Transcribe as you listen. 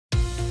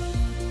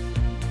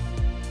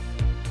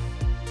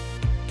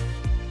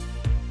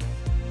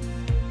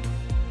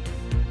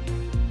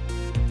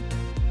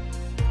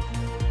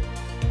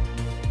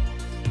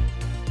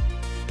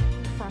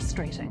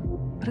frustrating,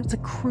 but it's a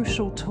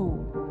crucial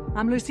tool.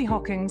 I'm Lucy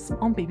Hockings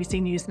on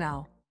BBC News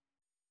Now.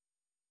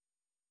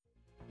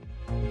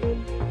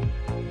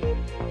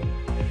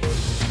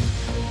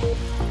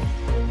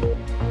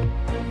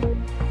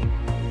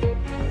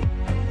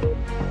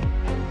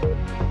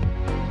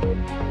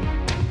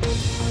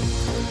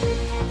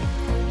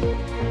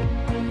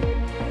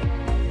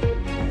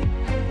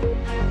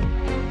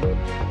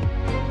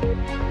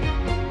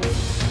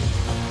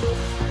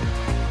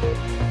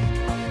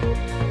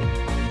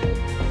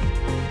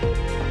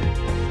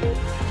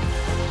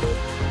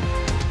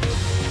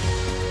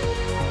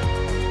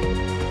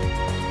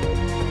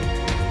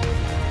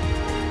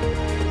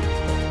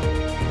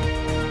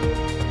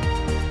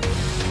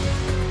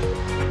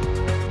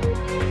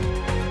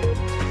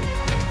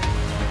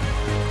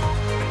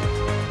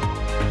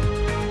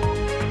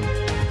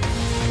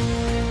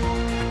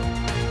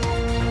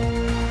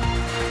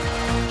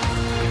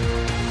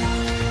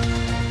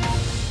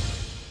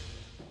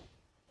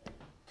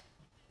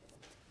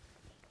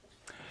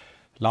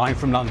 Live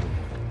from London,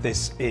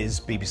 this is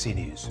BBC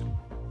News.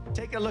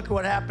 Take a look at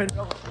what happened.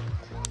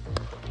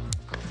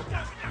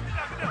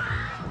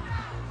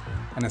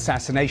 An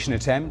assassination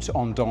attempt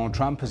on Donald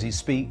Trump as he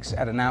speaks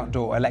at an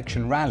outdoor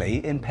election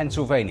rally in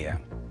Pennsylvania.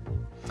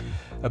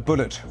 A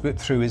bullet ripped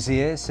through his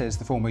ear, says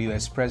the former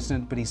US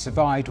president, but he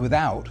survived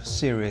without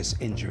serious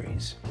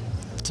injuries.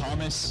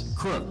 Thomas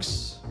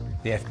Crooks.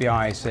 The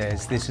FBI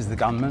says this is the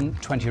gunman,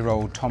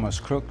 20-year-old Thomas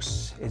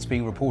Crooks. It's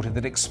being reported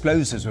that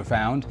explosives were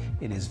found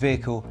in his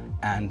vehicle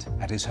and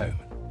at his home.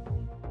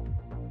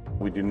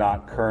 We do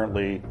not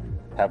currently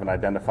have an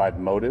identified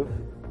motive,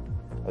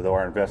 although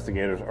our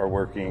investigators are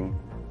working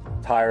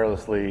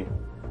tirelessly.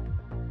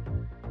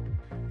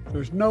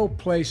 There's no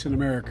place in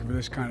America for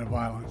this kind of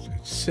violence.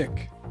 It's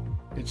sick.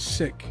 It's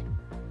sick.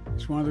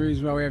 It's one of the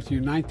reasons why we have to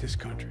unite this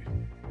country.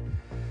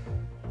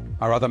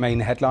 Our other main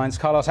headlines: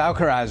 Carlos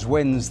Alcaraz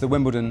wins the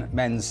Wimbledon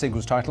men's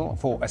singles title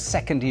for a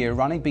second year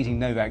running, beating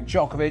Novak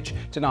Djokovic,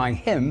 denying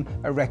him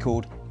a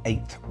record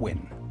 8th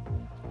win.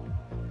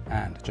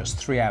 And just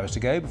 3 hours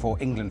to go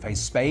before England face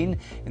Spain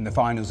in the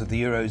finals of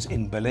the Euros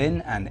in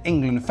Berlin, and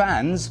England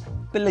fans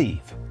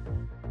believe.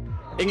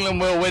 England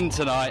will win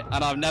tonight,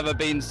 and I've never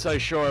been so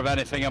sure of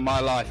anything in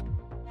my life.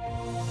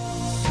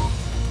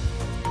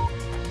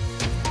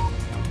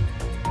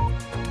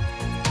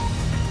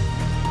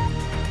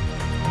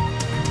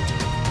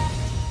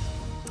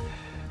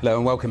 Hello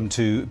and welcome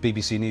to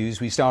BBC News.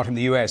 We start in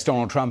the US.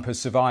 Donald Trump has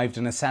survived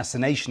an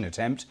assassination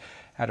attempt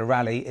at a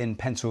rally in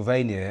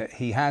Pennsylvania.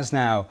 He has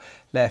now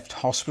left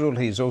hospital.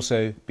 He's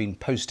also been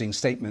posting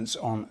statements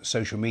on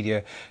social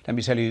media. Let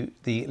me tell you,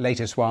 the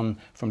latest one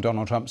from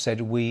Donald Trump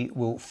said, "We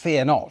will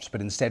fear not,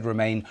 but instead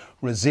remain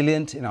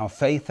resilient in our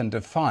faith and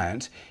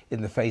defiant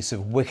in the face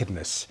of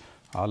wickedness.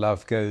 Our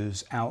love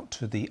goes out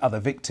to the other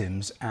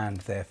victims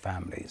and their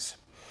families."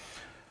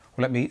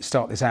 Well, let me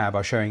start this hour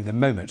by showing the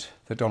moment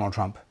that Donald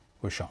Trump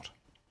was shot.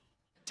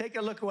 Take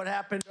a look at what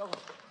happened.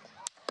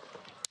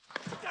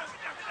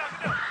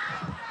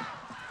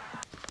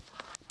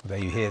 There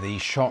you hear the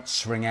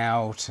shots ring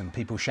out and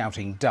people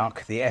shouting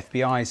 "duck." The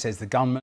FBI says the gunman